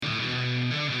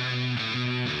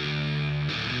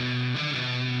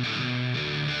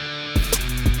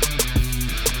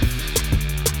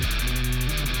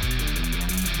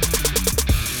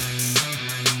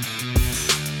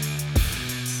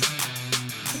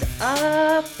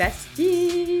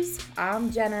Besties.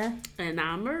 I'm Jenna. And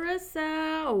I'm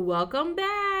Marissa. Welcome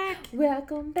back.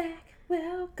 Welcome back.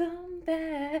 Welcome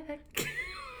back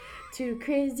to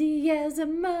Crazy as a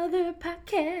Mother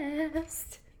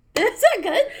podcast. That's not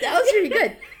good. That was pretty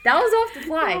good. That was off the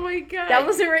fly. Oh my God. That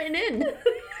wasn't written in.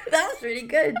 That was pretty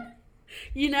good.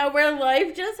 You know where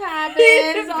life just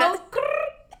happens.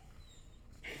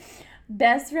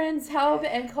 Best friends help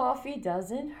and coffee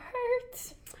doesn't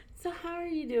hurt. So how are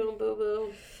you doing,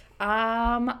 boo-boo?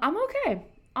 I'm okay.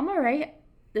 I'm all right.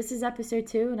 This is episode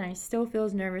 2, and I still feel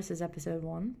as nervous as episode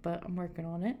 1, but I'm working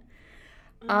on it.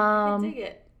 I dig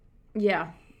it.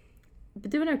 Yeah. But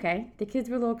doing okay. The kids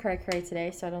were a little cray-cray today,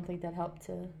 so I don't think that helped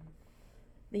to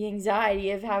the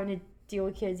anxiety of having to deal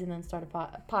with kids and then start a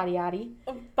potty yaddy.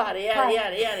 Potty yaddy,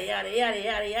 yaddy, yaddy, yaddy, yaddy,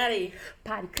 yaddy, yaddy.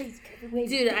 Potty crazy.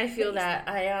 Dude, I feel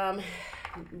that.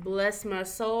 Bless my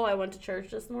soul, I went to church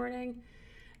this morning,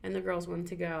 and the girls went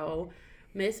to go.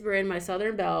 Miss Bryn, my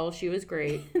Southern Belle, she was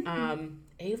great.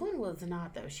 Evelyn was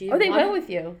not, though. They went with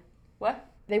you. What?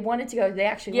 They wanted to go. They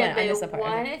actually went. Yeah, they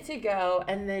wanted to go,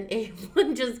 and then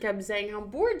Evelyn just kept saying how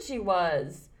bored she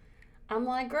was. I'm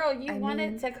like, girl, you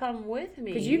wanted to come with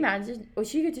me. Could you imagine? Did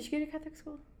she go to Catholic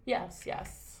school? Yes.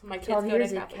 My kids 12 go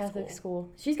years to at Catholic school. school.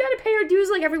 She's got to pay her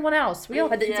dues like everyone else. We all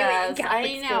had to do it in Catholic school.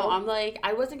 I know. I'm like,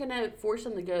 I wasn't going to force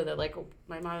them to go. That like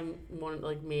my mom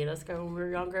made us go when we were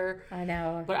younger. I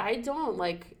know. But I don't.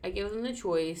 Like, I give them the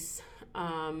choice.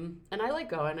 And I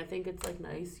like going. I think it's like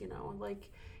nice,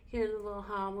 like hearing the little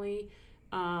homily.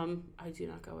 I do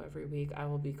not go every week. I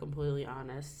will be completely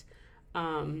honest.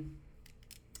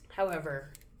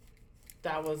 However,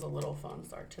 that was a little fun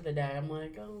start to the day. I'm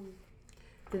like, oh.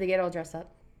 Did they get all dressed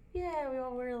up? Yeah, we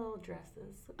all wear little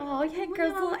dresses. Oh, yeah,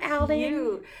 girls, little outing.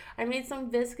 Cute. I made some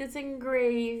biscuits and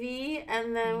gravy,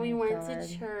 and then we went to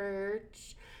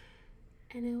church.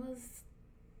 And it was,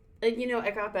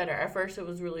 it got better. At first, it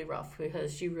was really rough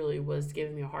because she really was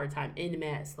giving me a hard time in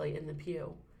mass, like in the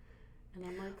pew. And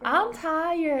I'm like, I'm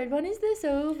tired. When is this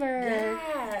over?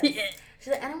 Yes. Yeah.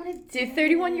 She's like, I don't want to do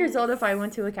 31 this. years old, if I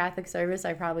went to a Catholic service,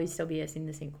 I'd probably still be asking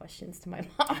the same questions to my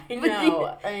mom. I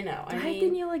know. Do I have to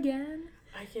kneel again?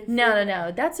 I can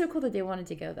No. That's so cool that they wanted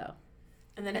to go, though.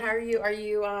 And then how are you? Are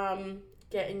you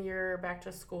getting your back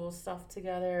to school stuff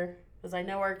together? Because I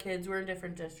know our kids were in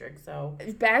different districts, so.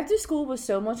 Back to school was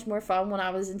so much more fun when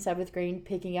I was in 7th grade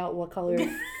picking out what color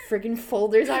friggin'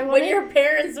 folders I wanted. When your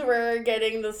parents were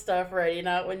getting the stuff ready,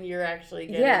 not when you're actually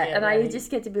getting it and ready. I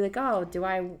just get to be like, oh, do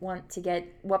I want to get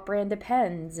what brand of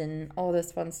pens and all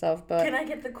this fun stuff? But can I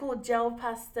get the cool gel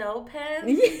pastel pens?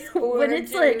 Yeah, or when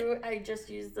it's I just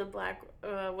use the black,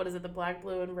 the black,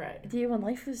 blue, and red? Dude, when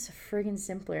life was friggin'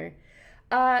 simpler.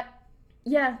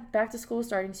 Yeah, back to school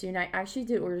starting soon. I actually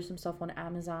did order some stuff on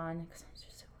Amazon because I'm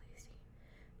just so lazy.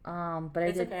 But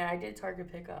It's okay. I did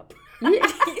Target pickup. Yeah.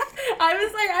 I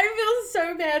was like, I feel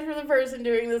so bad for the person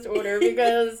doing this order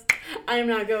because I'm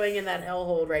not going in that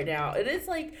hellhole right now. It is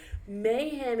like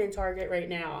mayhem in Target right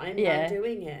now. I'm not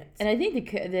doing it. And I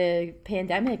think the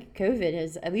pandemic, COVID,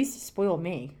 has at least spoiled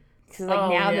me. Because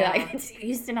now that I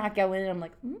used to not go in, I'm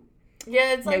like,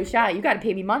 yeah, it's like no shot. You got to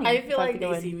pay me money. I feel like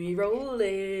they see me rolling.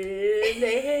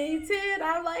 They hate it.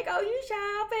 I'm like, oh, you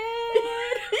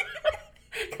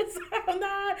shopping? Because I'm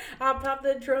not. I pop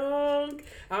the trunk.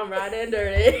 I'm riding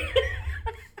dirty.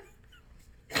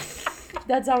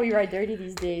 That's how we ride dirty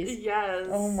these days. Yes.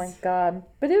 Oh my God.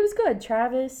 But it was good.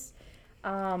 Travis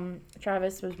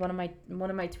was one of my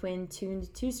twin, two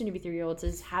soon to be 3-year-olds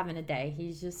is having a day.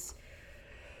 He's just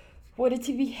wanted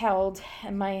to be held,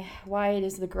 and my Wyatt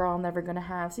is the girl I'm never gonna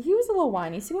have. So he was a little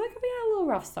whiny. So we had a little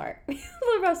rough start. A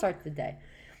little rough start to the day.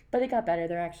 But it got better.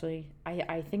 They're actually,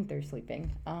 I think they're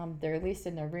sleeping. They're at least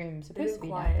in their room. Supposed to be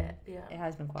quiet. Yeah. It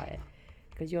has been quiet.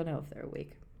 Because you'll know if they're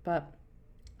awake. But,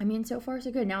 I mean, so far so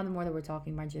good. Now the more that we're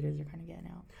talking, my jitters are kind of getting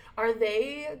out. Are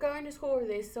they going to school or are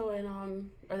they still in,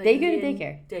 are they go to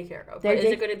daycare. Daycare, okay. Is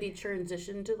it going to be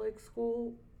transitioned to, like,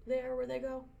 school there where they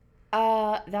go?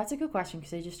 That's a good question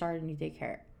because they just started a new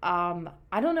daycare.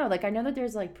 I don't know. Like, I know that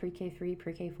there's, like, pre-K3,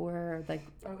 pre-K4, like,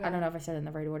 okay. I don't know if I said it in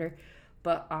the right order.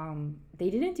 But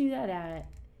they didn't do that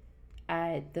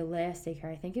at the last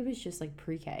daycare. I think it was just like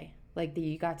pre-K, like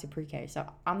you got to pre-K. So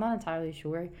I'm not entirely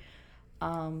sure,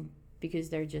 because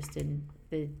they're just in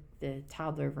the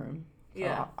toddler room. So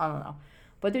yeah, I don't know,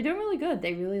 but they're doing really good.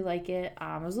 They really like it.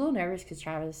 I was a little nervous because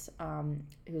Travis,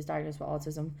 who was diagnosed with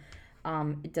autism,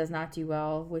 it does not do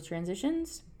well with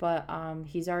transitions. But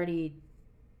he's already,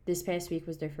 this past week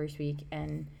was their first week,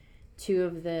 and 2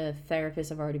 of the therapists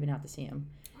have already been out to see him.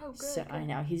 Oh, good. So I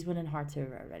know he's winning hard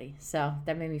too already. So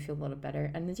that made me feel a little better.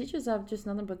 And the teachers have just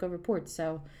nothing but good reports.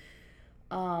 So,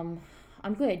 I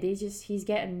I'm good. He's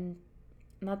getting,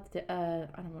 not the,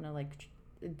 I don't want to like,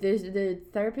 the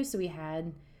therapists that we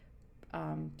had,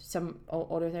 some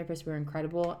older therapists were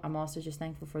incredible. I'm also just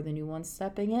thankful for the new ones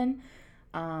stepping in.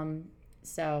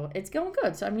 So it's going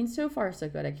good. So, I mean, so far so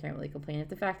good. I can't really complain. If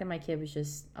the fact that my kid was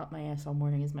just up my ass all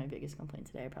morning is my biggest complaint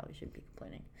today, I probably shouldn't be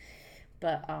complaining.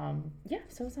 But, yeah,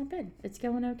 so it's not bad. It's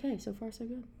going okay. So far so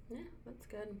good. Yeah, that's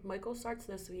good. Michael starts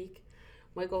this week.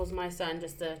 Michael's my son,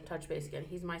 just to touch base again.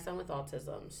 He's my son with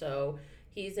autism. So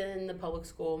he's in the public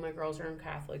school. My girls are in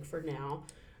Catholic for now.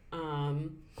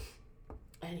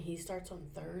 And he starts on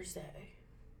Thursday.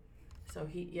 So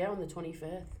on the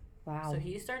 25th. Wow. So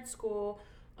he starts school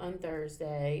on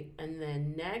Thursday. And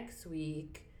then next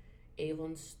week,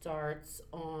 Evelyn starts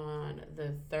on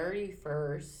the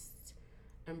 31st.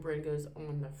 And Bryn goes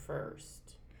on the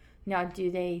 1st. Now, do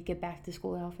they get back to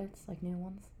school outfits, like new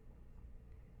ones?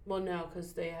 Well, no,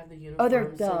 because they have the uniforms. Oh,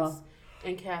 they're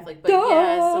and Catholic, but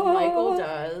yes, so Michael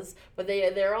does. But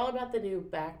they're all about the new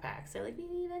backpacks. They're like, we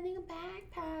need a new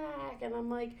backpack, and I'm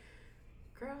like,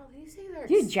 girl, these things are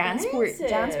expensive.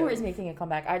 JanSport is making a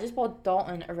comeback. I just bought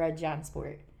Dalton a red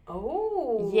JanSport.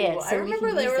 Oh, yeah. So I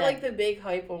remember they were like the big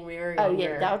hype when we were younger. Oh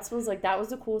yeah, that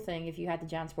was a cool thing if you had the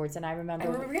JanSports, and I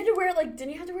remember we had to wear didn't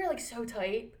you have to wear so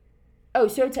tight? Oh,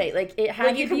 so tight, like it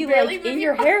had to be like in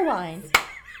your hairline.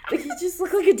 Like you just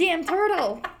look like a damn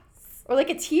turtle. Or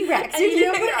like a T-Rex. And you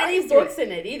don't put any books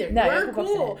in it either. No, we're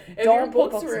cool. If your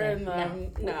books were in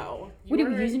them, no. What are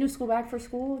we using a school bag for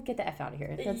school? Get the F out of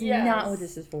here. That's not what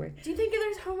this is for. Do you think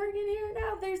there's homework in here?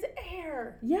 No, there's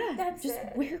air. Yeah. That's just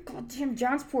it. wear goddamn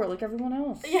JanSport like everyone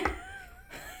else. Yeah.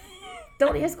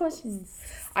 Don't ask questions.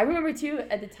 I remember too,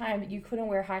 at the time, you couldn't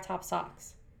wear high top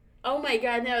socks. Oh my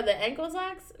god, no, the ankle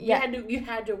socks? Yeah. You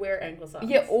had to wear ankle socks.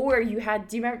 Yeah, or you had,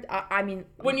 do you remember, I mean,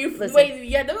 when you, listen, wait,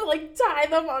 you had to tie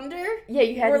them under? Yeah,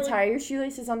 you had to tie your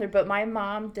shoelaces under, but my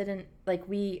mom didn't, I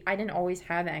didn't always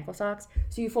have ankle socks,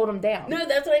 so you fold them down. No,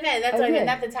 that's what I meant, that's what I meant,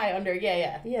 not the tie under,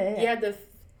 yeah. Yeah. You had to,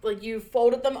 you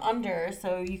folded them under,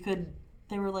 so you could,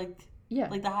 they were like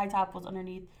the high top was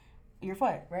underneath your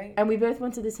foot, right? And we both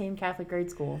went to the same Catholic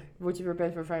grade school, which we were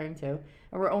both referring to,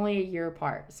 and we're only a year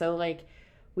apart, so,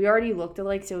 we already looked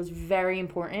alike, so it was very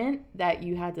important that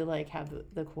you had to, have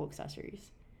the cool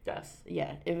accessories. Yes.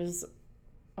 Yeah, it was,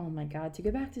 oh my God, to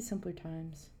go back to simpler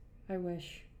times. I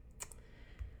wish.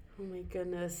 Oh my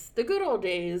goodness. The good old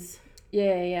days.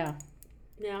 Yeah.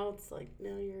 Now it's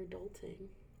now you're adulting.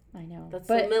 I know. That's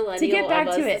but the millennial to get back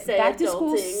to it, back to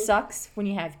school adulting. sucks when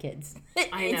you have kids.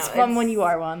 I know. It's fun when you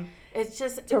are one. It's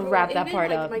just to wrap that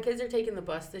part up. My kids are taking the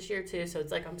bus this year too, so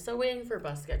it's I'm still waiting for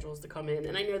bus schedules to come in,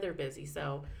 and I know they're busy,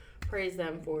 so praise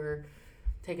them for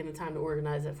taking the time to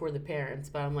organize it for the parents.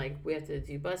 But I'm we have to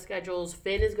do bus schedules.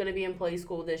 Finn is going to be in play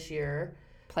school this year.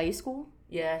 Play school?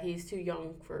 Yeah, he's too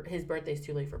young for his birthday's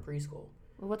too late for preschool.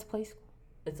 Well, what's play school?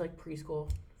 It's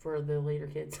preschool for the later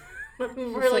kids. For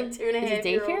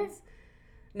 2.5-year-olds.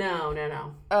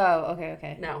 No. Oh,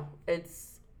 okay. No,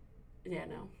 it's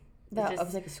no. I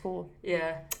was a school.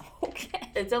 Yeah.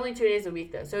 Okay. It's only 2 days a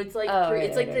week though, so it's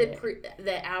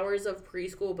the hours of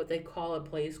preschool, but they call it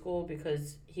play school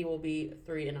because he will be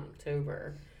 3 in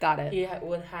October. Got it. He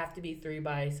would have to be 3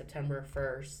 by September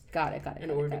 1st. Got it. In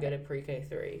order to go to pre-K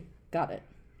 3. Got it.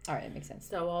 All right, it makes sense.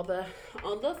 So all the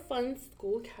fun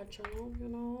school catch up,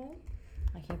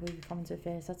 I can't believe you're coming so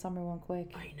fast. That summer went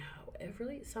quick. I know.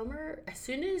 Summer, as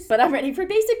soon as... But I'm ready for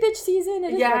basic bitch season.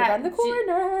 It is right around the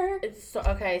corner.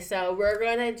 So we're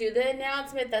going to do the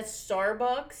announcement that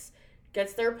Starbucks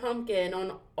gets their pumpkin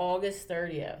on August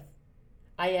 30th.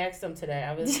 I asked them today.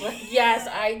 I was yes,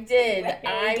 I did.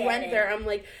 I went there. I'm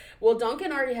well,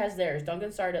 Dunkin' already has theirs.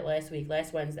 Dunkin' started last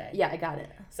Wednesday. Yeah, I got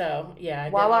it. So, yeah.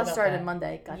 Wawa started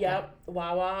Monday. Got that.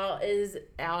 Wawa is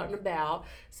out and about.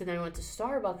 So then I went to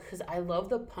Starbucks because I love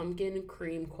the pumpkin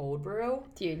cream cold brew.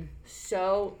 Dude.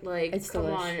 So, it's come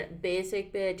delish. on.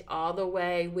 Basic bitch, all the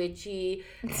way, witchy.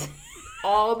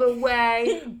 All the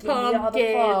way, pumpkins. Give me all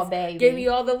the fall, baby. Give me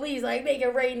all the leaves. Make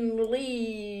it rain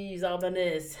leaves on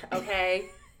this, okay?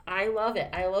 I love it.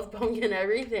 I love pumpkin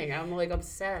everything. I'm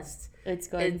obsessed. It's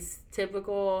good. It's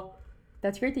typical.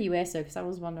 That's great that you asked though, because I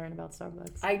was wondering about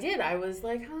Starbucks. I did. I was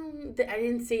I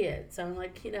didn't see it. So I'm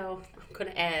I'm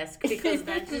going to ask because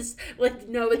that's just,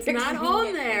 no, it's not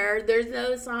on there. There's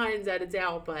no signs that it's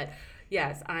out. But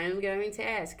yes, I'm going to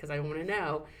ask because I want to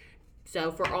know.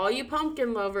 So for all you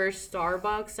pumpkin lovers,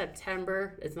 Starbucks,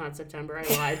 it's not September, I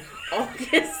lied.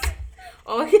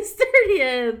 August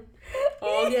 30th.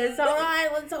 August, hold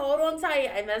on, let's hold on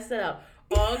tight. I messed it up.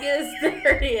 August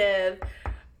 30th.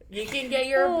 You can get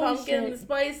your pumpkin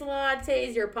spice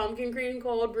lattes, your pumpkin cream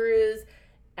cold brews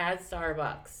at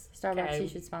Starbucks. Starbucks, you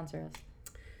should sponsor us.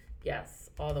 Yes,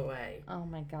 all the way. Oh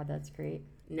my God, that's great.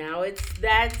 Now it's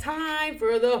that time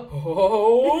for the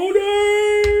whole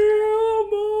damn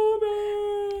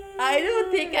moment. I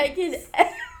don't think I can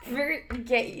ever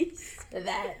get used to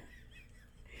that.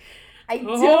 I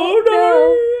don't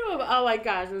know. Oh my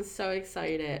gosh, I'm so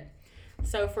excited.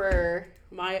 So for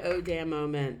my oh damn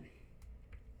moment,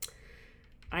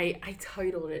 I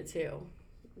titled it too.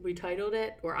 We titled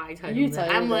it, or I titled it.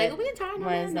 I'm like, we titled it.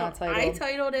 Mine is not titled. I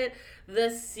titled it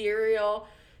The Cereal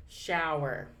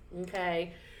Shower.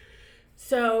 Okay.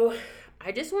 So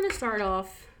I just want to start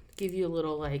off, give you a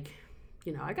little I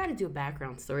got to do a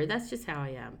background story. That's just how I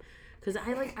am. Because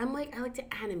I like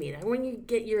to animate. I want you to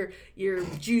get your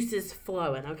juices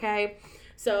flowing, okay?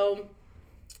 So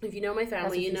if you know my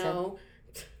family, you know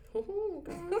oh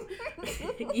God.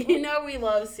 You know we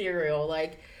love cereal.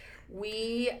 Like,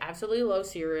 we absolutely love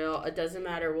cereal. It doesn't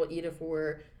matter. We'll eat it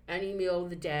for any meal of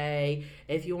the day.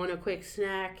 If you want a quick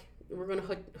snack, we're going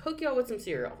to hook you up with some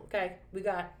cereal, okay? We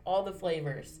got all the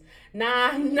flavors.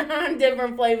 Nine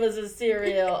different flavors of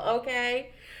cereal,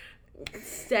 okay?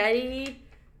 Steady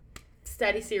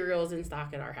cereals in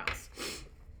stock at our house.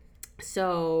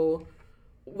 So,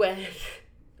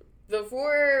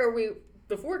 before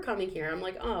coming here, I'm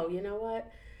like, oh, you know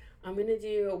what? I'm going to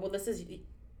do, this is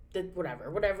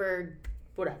whatever.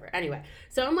 Anyway,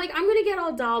 so I'm like, I'm going to get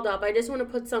all dolled up. I just want to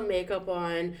put some makeup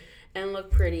on and look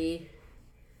pretty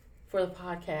for the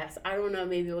podcast. I don't know,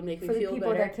 maybe it'll make me feel better. For the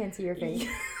people that can't see your face.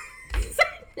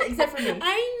 Except for me.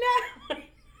 I know.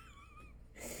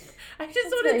 I just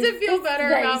wanted to feel better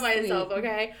about myself,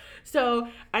 okay? So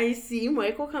I see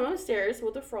Michael come upstairs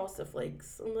with the Frosted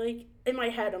Flakes. I'm like, in my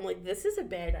head, I'm like, this is a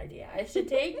bad idea. I should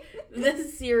take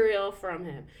this cereal from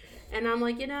him. And I'm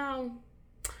like,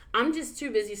 I'm just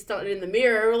too busy stunting in the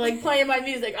mirror, like playing my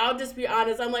music. I'll just be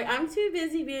honest. I'm like, I'm too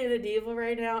busy being a diva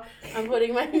right now. I'm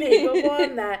putting my makeup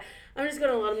on that. I'm just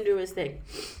going to let him do his thing.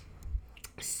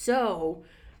 So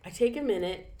I take a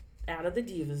minute out of the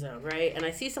diva zone, right? And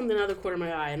I see something out of the corner of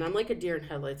my eye, and I'm like a deer in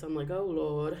headlights. I'm like, oh,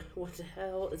 Lord, what the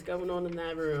hell is going on in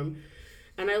that room?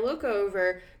 And I look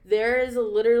over. There is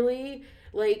literally,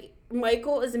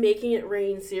 Michael is making it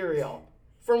rain cereal.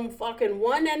 From fucking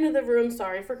one end of the room,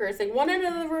 sorry for cursing, one end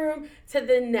of the room to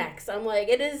the next. I'm like,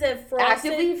 it is a frosted.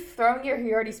 Actively throwing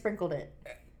he already sprinkled it.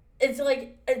 It's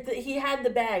like, he had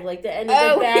the bag, the end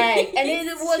of the bag. And it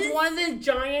was one of the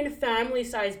giant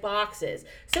family-sized boxes.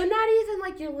 So not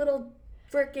even, your little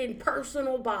freaking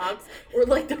personal box or,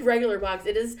 the regular box.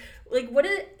 It is, I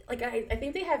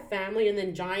think they have family and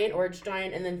then giant, or it's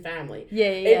giant and then family. Yeah.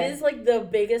 It is, the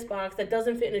biggest box that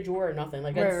doesn't fit in a drawer or nothing.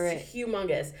 It's right.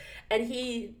 Humongous. And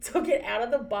he took it out of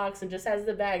the box and just has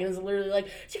the bag and is literally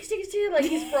chicka, chicka, chicka,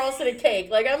 he's frosting a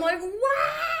cake. I'm like,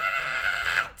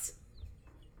 what?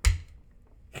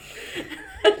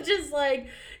 I'm just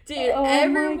dude,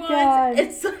 everyone.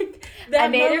 It's that I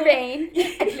made it rain.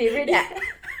 I figured it out.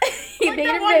 He made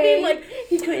it rain.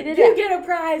 He tweeted you get a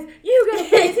prize. You get a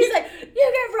prize. He's like, you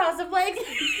get Frosted Flakes.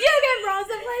 You get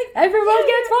Frosted Flakes. Everyone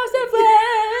gets Frosted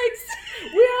Flakes.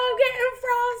 We're all getting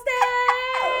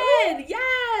frosted.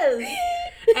 Yes.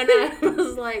 And I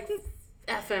was like,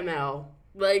 FML.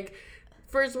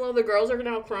 First of all, the girls are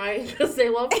now crying because they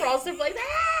love Frosted Flakes.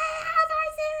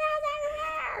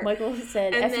 Michael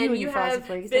said, and then you have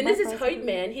Finn is his hype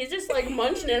man. He's just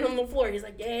munching it on the floor. He's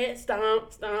like, yeah,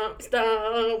 stomp, stomp,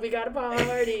 stomp. We got a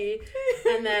party.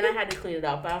 And then I had to clean it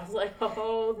up. I was like,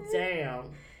 oh, damn.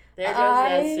 There goes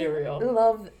that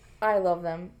cereal. I love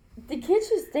them. The kids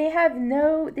they give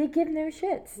no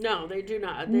shits. No, they do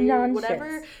not. None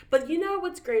whatever. Shits. But you know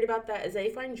what's great about that is they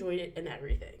find joy in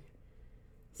everything.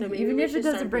 So even if it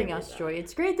doesn't bring us joy,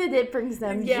 it's great that it brings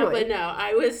them joy. Yeah, but no,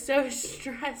 I was so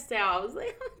stressed out. I was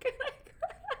like, how can I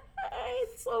cry?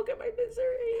 It's so good, my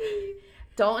misery.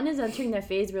 Dalton is entering that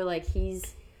phase where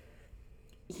he's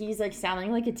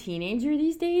sounding like a teenager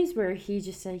these days, where he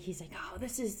just said, he's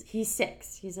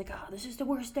 6. He's like, oh, this is the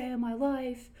worst day of my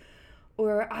life.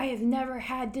 Or I have never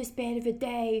had this bad of a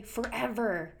day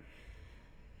forever.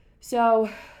 So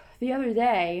the other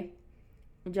day,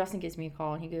 Justin gives me a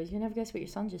call, and he goes, you never guess what your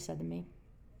son just said to me.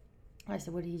 I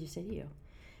said, what did he just say to you?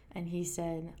 And he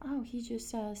said, oh, he just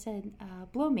said,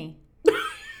 blow me.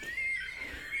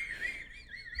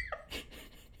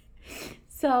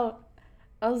 So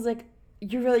I was like,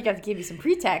 you really got to give me some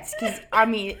pretext, because,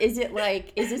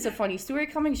 is this a funny story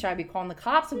coming? Should I be calling the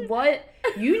cops? What?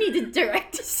 You need to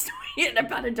direct the story in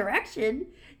about a direction,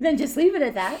 then just leave it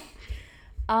at that.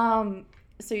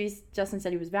 So Justin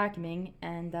said he was vacuuming,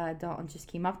 and Dalton just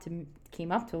came up to him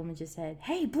and just said,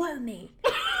 hey, blow me.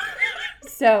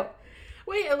 So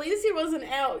wait, at least he wasn't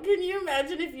out. Can you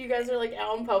imagine if you guys are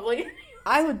out in public and he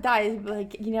I would die.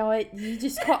 Like, you know what? You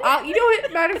just call out. You know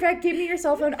what? Matter of fact, give me your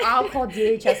cell phone. I'll call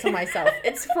DHS on myself.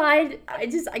 It's fine. I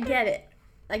get it.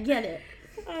 I get it.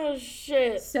 Oh,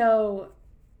 shit. So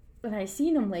when I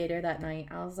seen him later that night,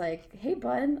 I was like, hey,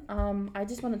 bud, I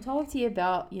just want to talk to you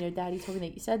about, Daddy told me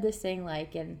that you said this thing,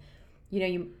 like, and,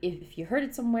 if you heard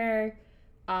it somewhere,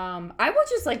 I would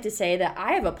just like to say that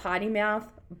I have a potty mouth,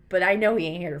 but I know he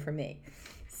ain't heard it from me.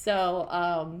 So,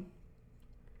 I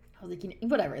was like,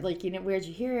 whatever, like, where'd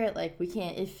you hear it? Like, we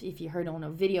can't, if you heard it on a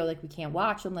video, like, we can't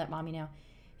watch them, let mommy know.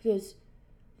 He goes,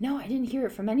 no, I didn't hear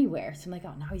it from anywhere. So I'm like,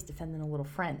 oh, now he's defending a little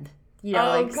friend.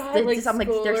 God, I'm like,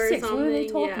 they're 6. What are they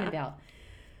talking about?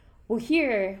 Well,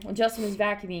 here, when Justin was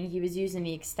vacuuming, he was using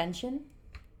the extension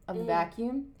of the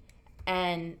vacuum,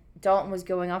 and Dalton was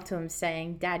going up to him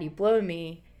saying, Daddy, blow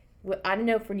me. I don't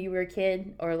know if when you were a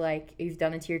kid or, like, you've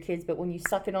done it to your kids, but when you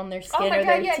suck it on their skin or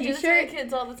their T-shirt. Do it to your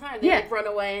kids all the time. They, like, run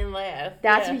away and laugh.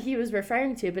 That's what he was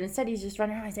referring to, but instead he's just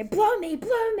running around and saying, blow me,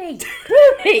 blow me,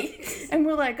 blow me. And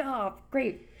we're like, oh,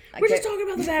 great. We're just talking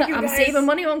about the vacuum, I'm guys. saving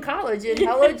money on college and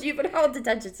hello juvenile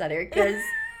detention center, because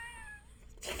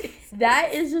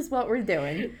that is just what we're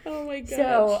doing. Oh my gosh.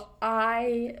 So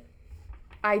I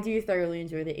do thoroughly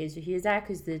enjoy the age that he is at,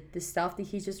 because the stuff that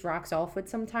he just rocks off with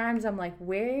sometimes, I'm like,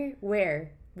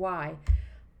 where, why?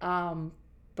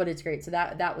 But it's great. So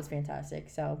that was fantastic.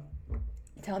 So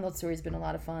telling that story has been a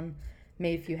lot of fun.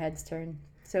 Made a few heads turn.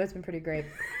 So it's been pretty great.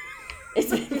 It's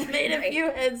made a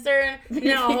few heads turn.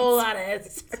 No, a whole lot of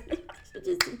heads turn.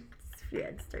 Just a few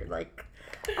heads turn. Like,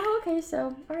 oh, okay,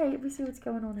 so, all right, we see what's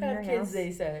going on in your kids, house.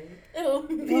 they say. It'll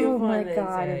be fun, oh, my they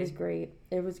God, say. It was great.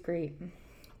 It was great.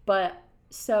 But,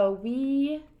 so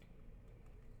we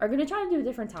are going to try to do a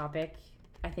different topic,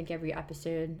 I think, every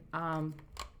episode. I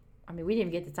mean, we didn't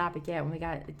even get the topic yet when we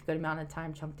got a good amount of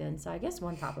time chunked in, so I guess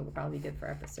one topic would probably be good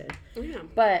for episode. Yeah.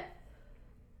 But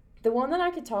the one that I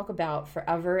could talk about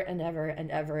forever and ever and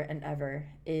ever and ever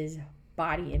is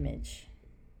body image.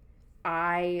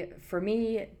 For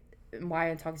me, why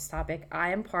I talk this topic,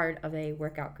 I am part of a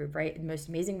workout group, right? The most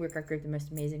amazing workout group, the most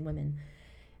amazing women.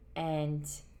 And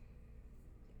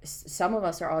some of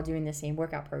us are all doing the same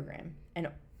workout program. And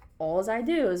all I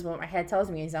do is what my head tells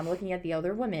me is I'm looking at the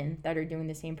other women that are doing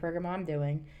the same program I'm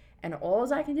doing. And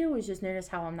all I can do is just notice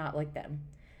how I'm not like them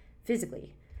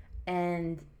physically.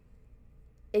 And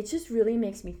it just really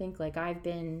makes me think, like, I've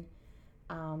been,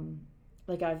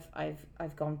 like,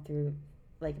 I've gone through,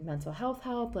 like, mental health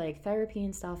help, like, therapy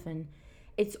and stuff, and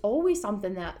it's always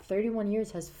something that 31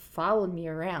 years has followed me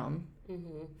around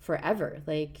forever.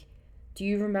 Like, do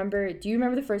you remember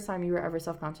the first time you were ever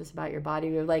self-conscious about your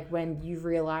body, or, like, when you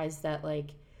realized that,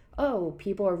 like, oh,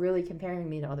 people are really comparing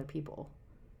me to other people?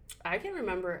 I can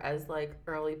remember as, like,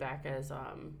 early back as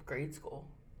grade school.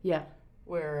 Yeah.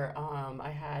 Where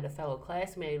I had a fellow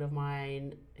classmate of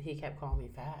mine, he kept calling me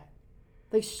fat.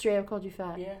 Like, straight up called you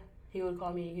fat? Yeah. He would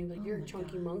call me, he was like, you're a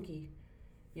chunky monkey,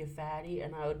 you fatty.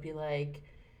 And I would be like,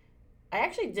 I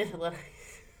actually did let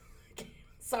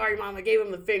sorry, Mom, I gave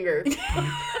him the finger.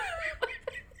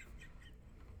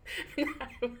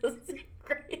 I was in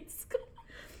grade school.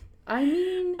 I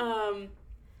mean...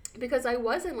 because I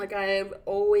wasn't, like, I've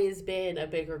always been a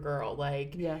bigger girl.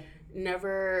 Like, yeah.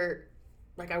 Never...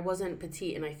 Like, I wasn't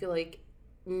petite, and I feel like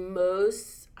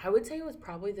I would say it was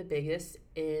probably the biggest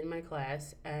in my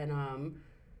class, and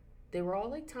they were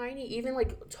all, like, tiny, even,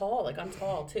 like, tall. Like, I'm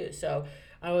tall, too, so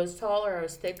I was taller, I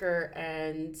was thicker,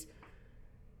 and,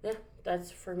 yeah,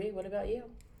 that's for me. What about you?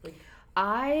 Like,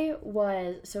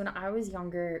 so when I was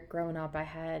younger, growing up, I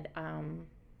had,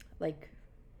 like,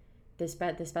 this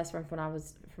best friend from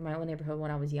my own neighborhood when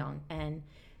I was young, and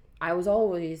I was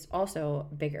always also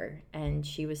bigger, and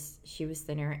she was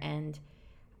thinner, and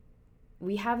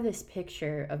we have this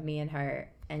picture of me and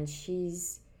her, and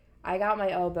I got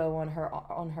my elbow on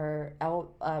her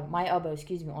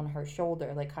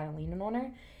shoulder, like, kind of leaning on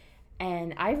her,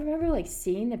 and I remember, like,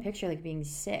 seeing the picture, like, being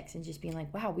 6 and just being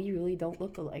like, wow, we really don't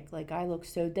look alike. Like, I look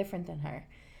so different than her.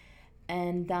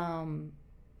 And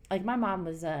like, my mom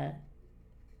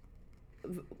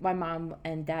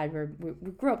and dad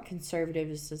we grew up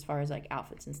conservative as far as, like,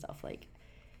 outfits and stuff. Like,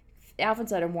 outfits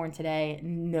that are worn today,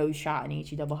 no shot in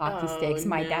HE double hockey sticks.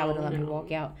 My dad would have let me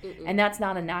walk out. Mm-mm. And that's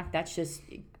not a knock. That's just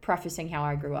prefacing how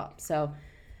I grew up. So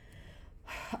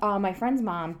my friend's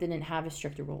mom didn't have a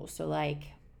stricter rule. So, like,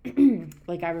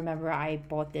 like, I remember I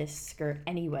bought this skirt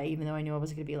anyway, even though I knew I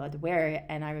wasn't going to be allowed to wear it.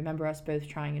 And I remember us both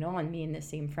trying it on, me and the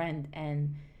same friend,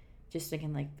 and just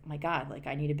thinking, like, my God, like,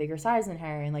 I need a bigger size than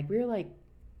her. And, like, we were, like,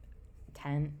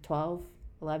 10, 12,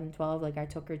 11, 12. Like, I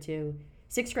took her to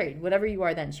 6th grade, whatever you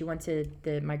are then. She went to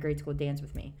my grade school dance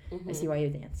with me, a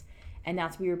CYU dance. And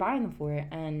that's what we were buying them for.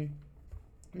 And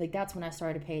like, that's when I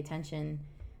started to pay attention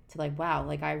to, like, wow,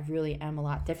 like, I really am a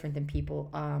lot different than people,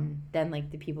 than,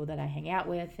 like, the people that I hang out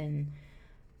with. And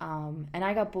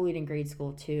I got bullied in grade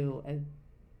school, too,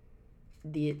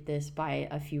 by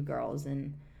a few girls.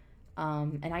 And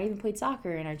I even played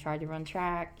soccer, and I tried to run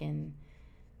track, and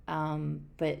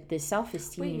but the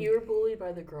self-esteem. Wait, you were bullied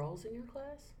by the girls in your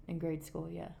class? In grade school,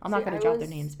 yeah. I'm not going to drop their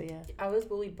names, but yeah. I was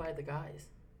bullied by the guys.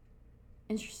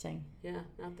 Interesting. Yeah,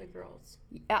 not the girls.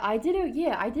 I did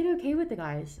okay with the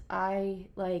guys.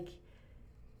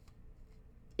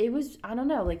 It was, I don't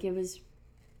know, like, it was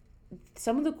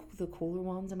some of the cooler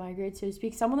ones in my grade, so to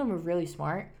speak. Some of them were really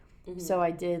smart. Mm-hmm. So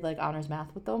I did, like, honors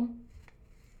math with them.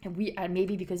 And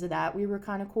maybe because of that, we were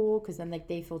kind of cool, because then, like,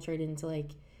 they filtrated into,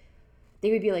 like,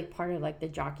 they would be, like, part of, like, the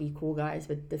jockey cool guys,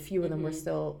 but the few of them were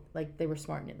still, like, they were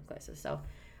smart in the classes. So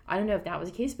I don't know if that was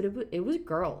the case, but it was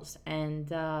girls. And,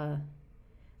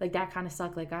 like, that kind of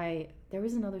sucked. Like, there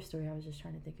was another story I was just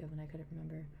trying to think of, and I couldn't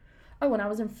remember. Oh, when I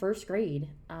was in first grade,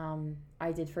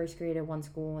 I did first grade at one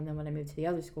school, and then when I moved to the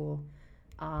other school,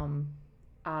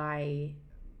 I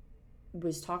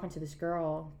was talking to this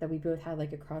girl that we both had,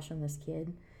 like, a crush on this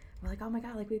kid. We're like, oh, my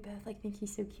God, like, we both, like, think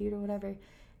he's so cute or whatever.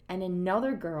 And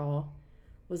another girl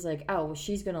was like, oh, well,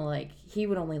 she's gonna, like, he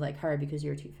would only like her because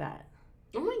you're too fat.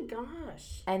 Oh my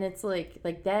gosh. And it's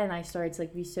like then I started to,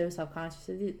 like, be so self-conscious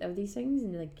of these things.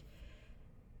 And, like,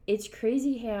 it's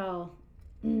crazy how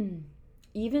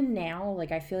even now,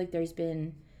 like, I feel like there's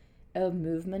been a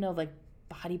movement of, like,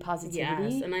 body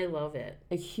positivity. Yes, and I love it.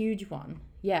 A huge one.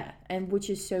 Yeah, and which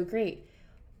is so great.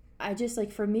 I just,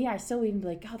 like, for me, I still even be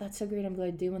like, oh, that's so great, I'm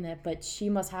glad doing that. But she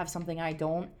must have something I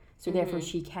don't, so therefore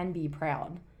she can be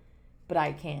proud. But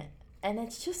I can't. And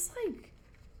it's just like,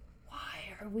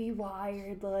 why are we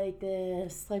wired like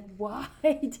this? Like, why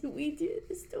do we do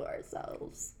this to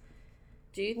ourselves?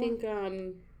 Do you think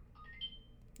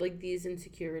like, these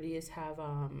insecurities have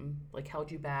like,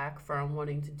 held you back from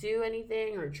wanting to do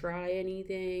anything or try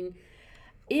anything?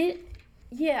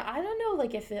 Yeah, I don't know,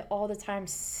 like, if it all the time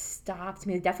stopped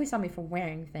me. It definitely stopped me from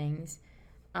wearing things.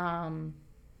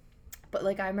 But,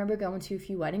 like, I remember going to a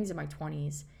few weddings in my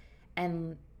 20s,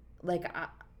 and, like,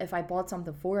 if I bought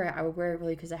something for it, I would wear it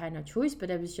really because I had no choice.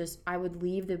 But it was just, I would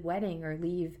leave the wedding or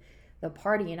leave the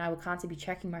party, and I would constantly be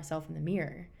checking myself in the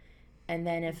mirror. And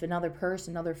then if another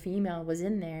female was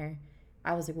in there,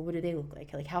 I was like, well, what do they look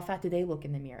like? Like, how fat do they look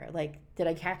in the mirror? Like, did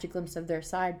I catch a glimpse of their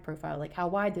side profile? Like, how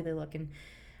wide do they look? And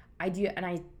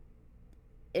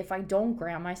if I don't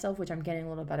ground myself, which I'm getting a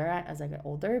little better at as I get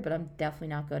older, but I'm definitely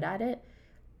not good at it,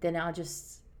 then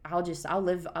I'll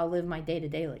live my day to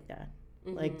day like that.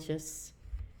 Mm-hmm. Like, just,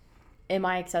 am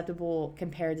I acceptable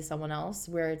compared to someone else?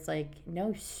 Where it's like,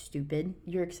 no, stupid,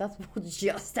 you're acceptable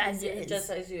just as is. Just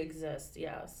as you exist,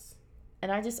 yes.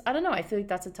 And I don't know, I feel like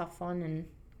that's a tough one, and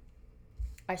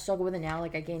I struggle with it now.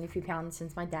 Like, I gained a few pounds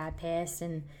since my dad passed,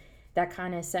 and that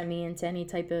kind of set me into any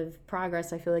type of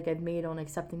progress I feel like I've made on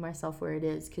accepting myself where it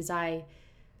is. Because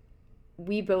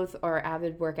we both are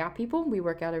avid workout people. We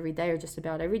work out every day, or just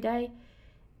about every day.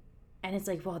 And it's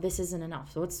like, well, this isn't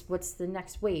enough. So what's the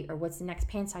next weight, or what's the next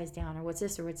pant size down, or what's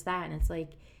this or what's that? And it's like,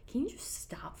 can you just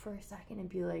stop for a second and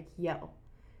be like, yo,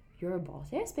 you're a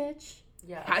boss ass bitch.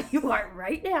 Yeah. How you are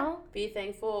right now. Be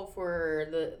thankful for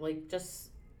the, like, just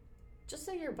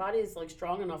say your body's, like,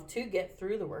 strong enough to get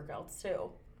through the workouts too.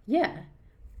 Yeah.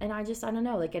 And I don't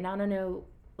know, like, and I don't know,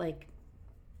 like,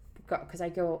 because I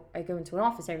go into an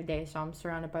office every day, so I'm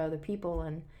surrounded by other people,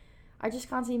 and I just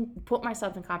constantly put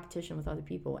myself in competition with other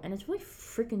people, and it's really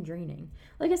freaking draining.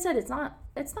 Like I said, it's not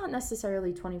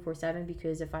necessarily 24/7,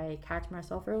 because if I catch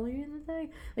myself earlier in the day,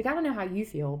 like, I don't know how you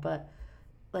feel, but,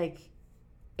 like,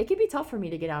 it can be tough for me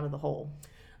to get out of the hole.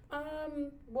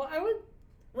 Well, I would,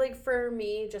 like, for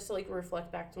me, just to, like,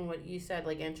 reflect back on what you said,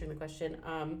 like, answering the question,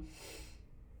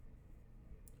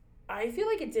 I feel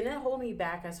like it didn't hold me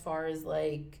back as far as,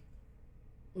 like,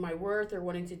 my worth or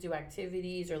wanting to do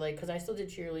activities, or, like, because I still did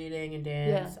cheerleading and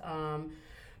dance. Yeah.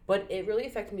 But it really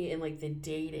affected me in, like, the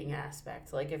dating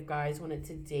aspect. Like, if guys wanted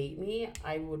to date me,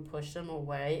 I would push them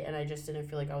away, and I just didn't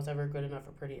feel like I was ever good enough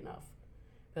or pretty enough,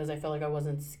 because I felt like I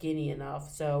wasn't skinny enough.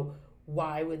 So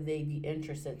why would they be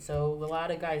interested? So a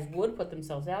lot of guys would put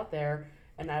themselves out there,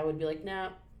 and I would be like,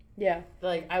 nah. Yeah.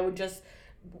 Like, I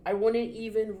wouldn't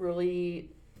even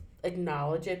really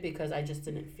acknowledge it, because I just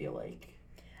didn't feel like.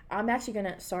 I'm actually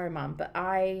sorry, Mom, but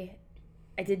I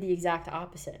did the exact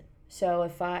opposite. So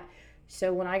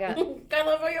when I got... I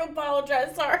love how you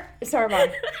apologize, Sorry, Mom.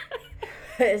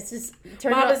 It's just...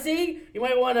 Mama, see? You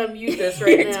might want to mute this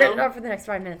right now. Turn it off for the next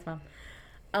 5 minutes, Mom.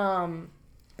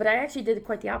 But I actually did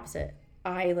quite the opposite.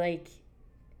 I, like,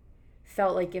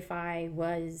 felt like if I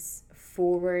was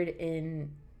forward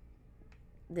in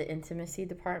the intimacy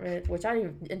department, which I don't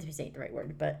even, intimacy ain't the right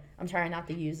word, but I'm trying not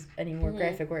to use any more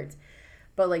graphic words.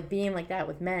 But like being like that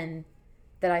with men,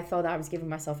 that I thought I was giving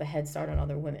myself a head start on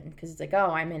other women. Because it's like, oh,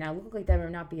 I mean, I look like them or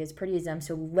not be as pretty as them,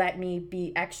 so let me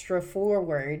be extra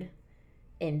forward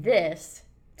in this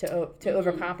to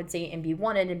overcompensate and be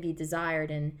wanted and be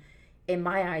desired, and in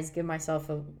my eyes, give myself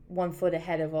a 1 foot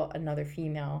ahead of another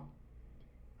female.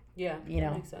 Yeah,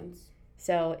 that makes sense.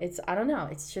 So it's, I don't know,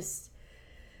 it's just,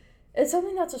 it's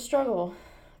something that's a struggle,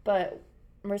 but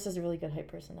Marissa's a really good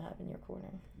hype person to have in your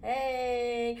corner.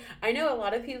 Hey, I know a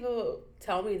lot of people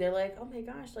tell me, they're like, oh my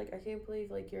gosh, like, I can't believe,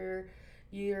 like,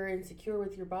 you're insecure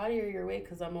with your body or your weight,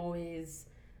 because I'm always,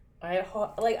 I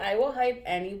will hype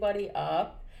anybody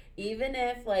up, even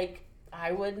if, like,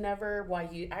 I would never,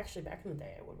 actually, back in the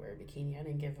day, I would wear a bikini. I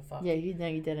didn't give a fuck. Yeah, you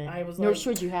didn't. I was nor like,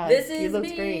 should you have. This is you looked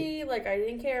me. Great. Like, I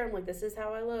didn't care. I'm like, this is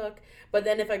how I look. But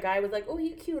then if a guy was like, oh,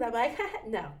 you cute, I'm like,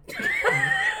 no.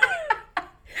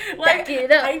 Like, back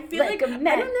it up. I feel like, a I don't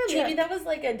know, maybe that was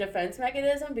like a defense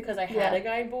mechanism because I had a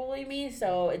guy bully me.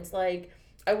 So it's like,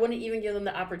 I wouldn't even give them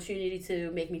the opportunity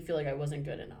to make me feel like I wasn't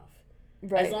good enough.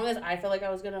 Right. As long as I felt like I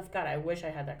was good enough, God, I wish I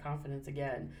had that confidence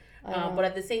again. But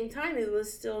at the same time, it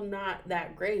was still not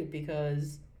that great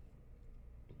because,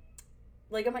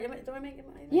 like, do I make sense?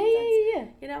 Yeah.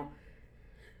 You know?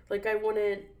 Like, I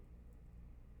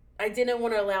didn't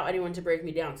want to allow anyone to break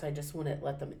me down, so I just wouldn't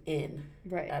let them in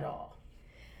at all.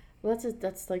 Well,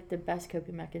 that's like the best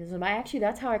coping mechanism.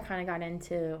 That's how I kind of got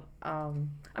into, I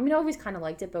mean, I always kind of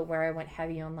liked it, but where I went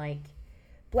heavy on, like,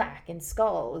 black and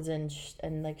skulls and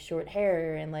like, short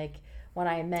hair, and, like, when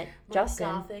I met Justin.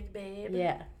 Gothic babe.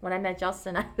 Yeah. When I met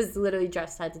Justin, I was literally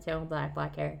dressed head to toe in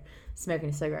black hair, smoking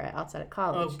a cigarette outside of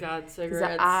college. Oh, God,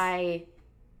 cigarettes. I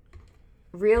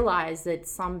realized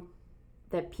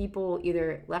that people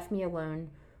either left me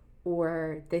alone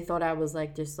or they thought I was,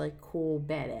 like, just, like, cool,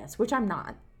 badass, which I'm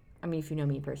not. I mean, if you know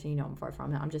me in person, you know I'm far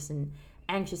from it. I'm just an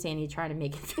anxious Annie trying to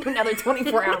make it through another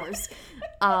 24 hours.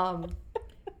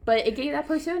 But it gave that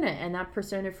persona, and that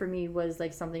persona for me was,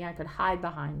 like, something I could hide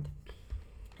behind.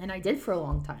 And I did for a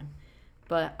long time.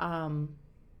 But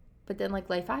then, like,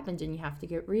 life happens and you have to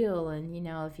get real. And, you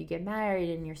know, if you get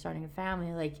married and you're starting a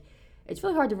family, like, it's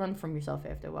really hard to run from yourself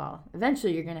after a while.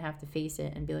 Eventually, you're going to have to face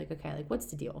it and be like, okay, like, what's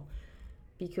the deal?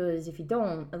 Because if you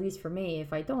don't, at least for me,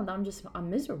 if I don't, I'm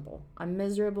miserable. I'm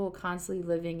miserable constantly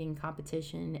living in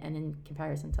competition and in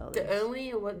comparison to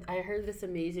others. I heard this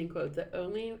amazing quote.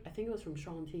 I think it was from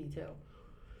Sean T, too.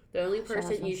 The only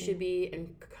person you should be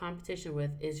in competition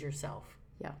with is yourself.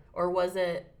 Yeah. Or was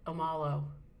it Amalo?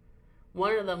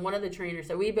 One of the trainers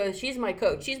said, she's my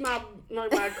coach. She's my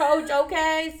coach,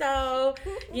 okay? So,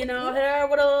 you know, hit her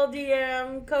with a little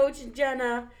DM, Coach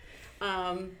Jenna.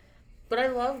 But I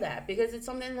love that because it's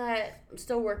something that I'm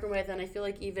still working with, and I feel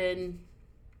like even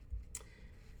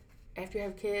after you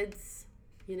have kids,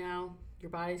 you know, your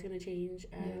body's going to change,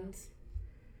 and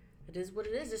it is what it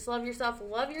is. Just love yourself.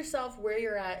 Love yourself where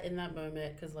you're at in that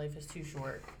moment because life is too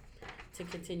short to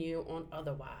continue on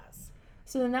otherwise.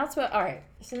 So then that's what, all right.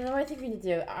 So then what I think we need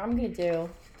to do, I'm going to do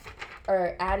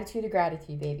our attitude of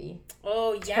gratitude, baby.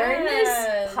 Oh, yes. Turn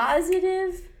this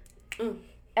positive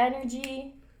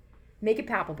energy, make it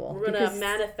palpable. We're going to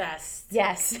manifest.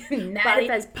 Yes.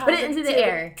 Manifest. Put it into the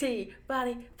air.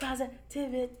 Body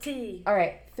positivity. All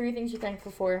right. 3 things you're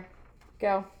thankful for.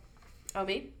 Go. Oh,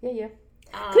 me? Yeah.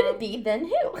 Could it be, then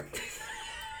who?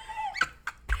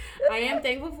 I am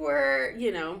thankful for,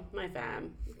 you know, my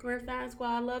fam. We're Fam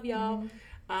Squad. Love y'all.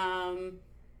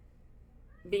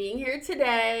 Being here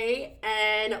today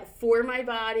and for my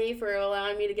body for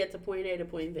allowing me to get to point A to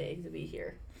point B to be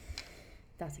here.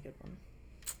 That's a good one.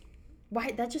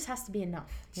 Why? That just has to be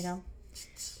enough, you know?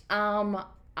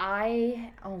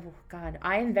 I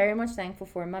am very much thankful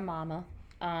for my mama.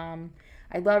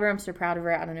 I love her. I'm so proud of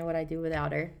her. I don't know what I'd do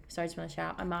without her. So I just want to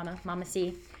shout out my mama, Mama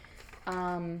C.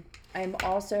 I'm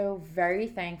also very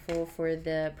thankful for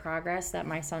the progress that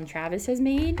my son Travis has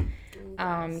made.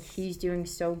 He's doing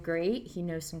so great. He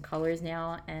knows some colors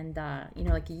now. And, you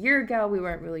know, like a year ago, we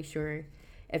weren't really sure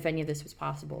if any of this was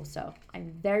possible. So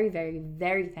I'm very, very,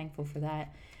 very thankful for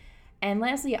that. And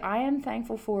lastly, I am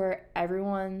thankful for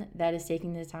everyone that is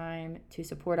taking the time to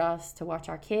support us, to watch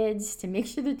our kids, to make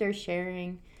sure that they're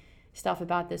sharing stuff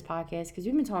about this podcast, because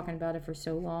we've been talking about it for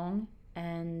so long,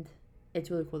 and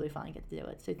it's really cool that we finally get to do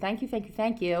it. So thank you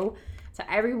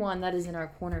to everyone that is in our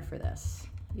corner for this.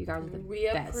 You guys are the best. We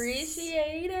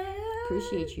appreciate it.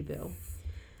 Appreciate you, boo.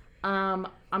 I'm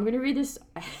going to read this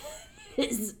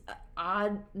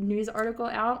odd news article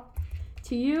out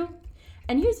to you.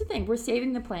 And here's the thing. We're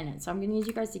saving the planet. So I'm going to need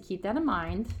you guys to keep that in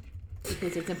mind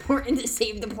because it's important to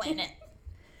save the planet.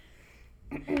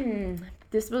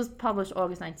 This was published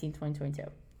August 19, 2022.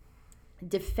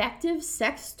 Defective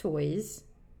sex toys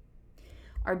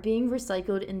are being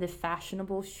recycled into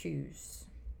fashionable shoes.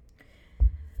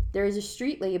 There is a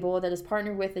street label that has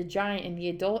partnered with a giant in the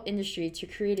adult industry to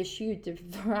create a shoe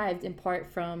derived in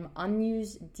part from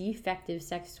unused defective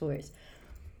sex toys.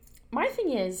 My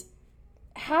thing is,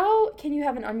 how can you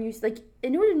have an unused, like,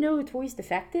 in order to know a toy's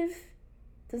defective,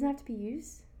 it doesn't have to be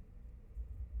used?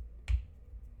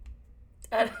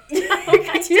 I don't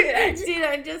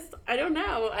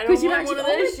know. I don't want one of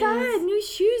those shoes. Oh my God, new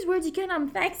shoes. Where'd you get them?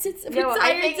 Thanks. It's a Yo,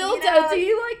 retired dildo. Do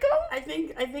you like them?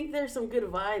 I think there's some good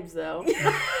vibes though.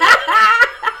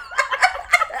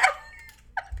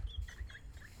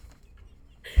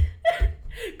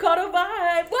 Caught a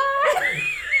vibe. What?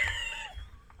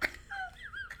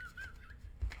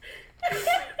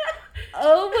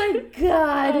 Oh my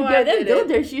God. Yo, them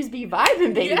dildo shoes be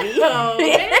vibing, baby. Yo,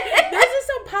 this is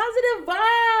some positive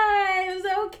vibes.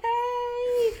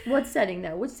 Okay. What setting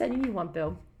though? Which setting you want,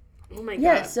 Bill? Oh my God.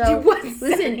 Yeah, so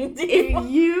listen, if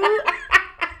you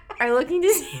are looking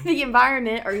to see the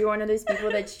environment or you're one of those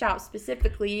people that shop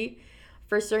specifically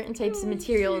for certain types of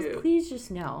materials, please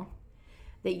just know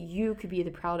that you could be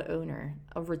the proud owner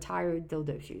of retired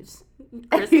dildo shoes.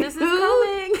 Christmas is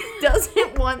coming.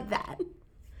 Doesn't want that.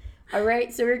 All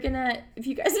right, so we're gonna, if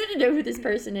you guys want to know who this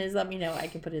person is, let me know. I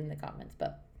can put it in the comments,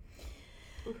 but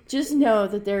just know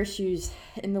that there are shoes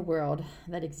in the world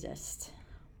that exist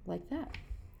like that.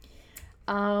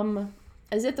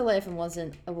 As if the laughing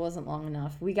wasn't long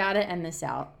enough, we gotta end this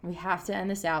out. We have to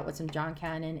end this out with some John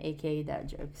Cannon, aka dad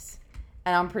jokes,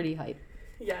 and I'm pretty hyped.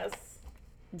 Yes.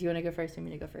 Do you want to go first? Or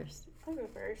me to go first? I'll go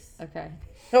first. Okay.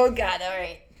 Oh God! All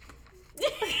right.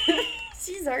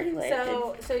 She's already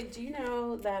laughing. So do you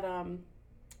know that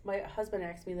my husband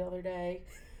asked me the other day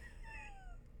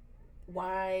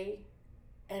why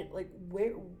I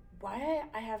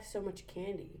have so much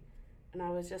candy, and I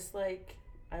was just like,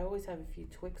 I always have a few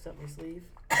Twix up my sleeve.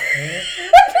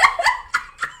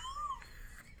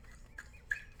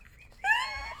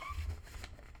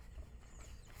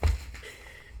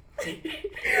 The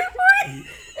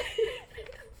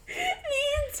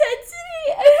intensity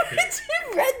at which you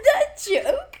read that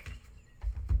joke.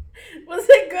 Was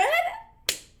it good?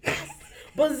 Yes.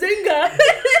 Bazinga!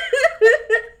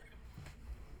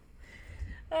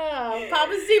 Oh,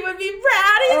 Papa C would be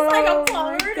proud. He's like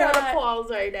applause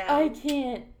right now. I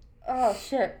can't. Oh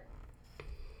shit.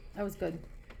 That was good.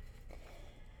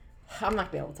 I'm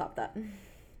not gonna be able to top that.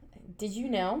 Did you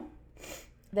know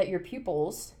that your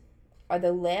pupils are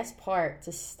the last part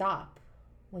to stop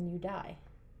when you die?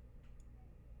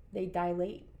 They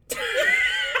dilate.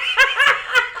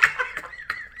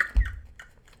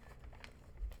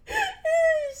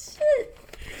 Shit.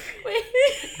 Wait,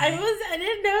 I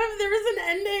didn't know if there was an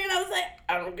ending, and I was like,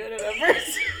 I'm good at it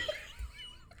first.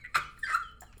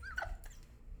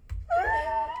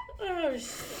 Oh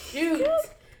shoot.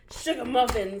 Sugar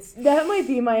muffins. That might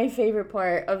be my favorite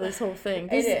part of this whole thing.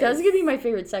 That's gonna be my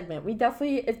favorite segment. We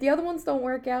definitely, if the other ones don't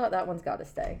work out, that one's gotta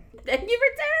stay. Thank you for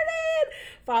tuning in.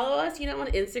 Follow us, on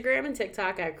Instagram and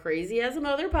TikTok at Crazy as a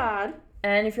Mother Pod.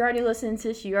 And if you're already listening to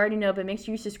this, you already know, but make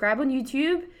sure you subscribe on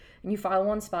YouTube and you follow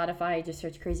on Spotify. Just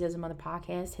search Crazy as a Mother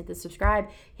Podcast. Hit the subscribe.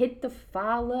 Hit the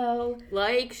follow.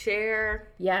 Like, share.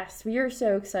 Yes, we are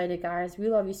so excited, guys. We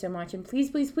love you so much. And please,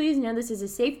 please, please know this is a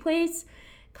safe place.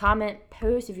 Comment,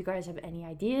 post if you guys have any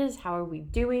ideas. How are we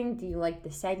doing? Do you like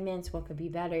the segments? What could be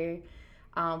better?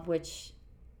 Which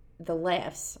the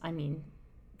laughs,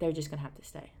 they're just going to have to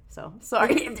stay. So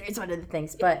sorry if there's one of the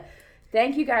things. But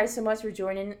thank you guys so much for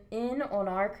joining in on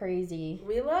our crazy.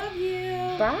 We love you.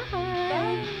 Bye.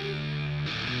 Bye.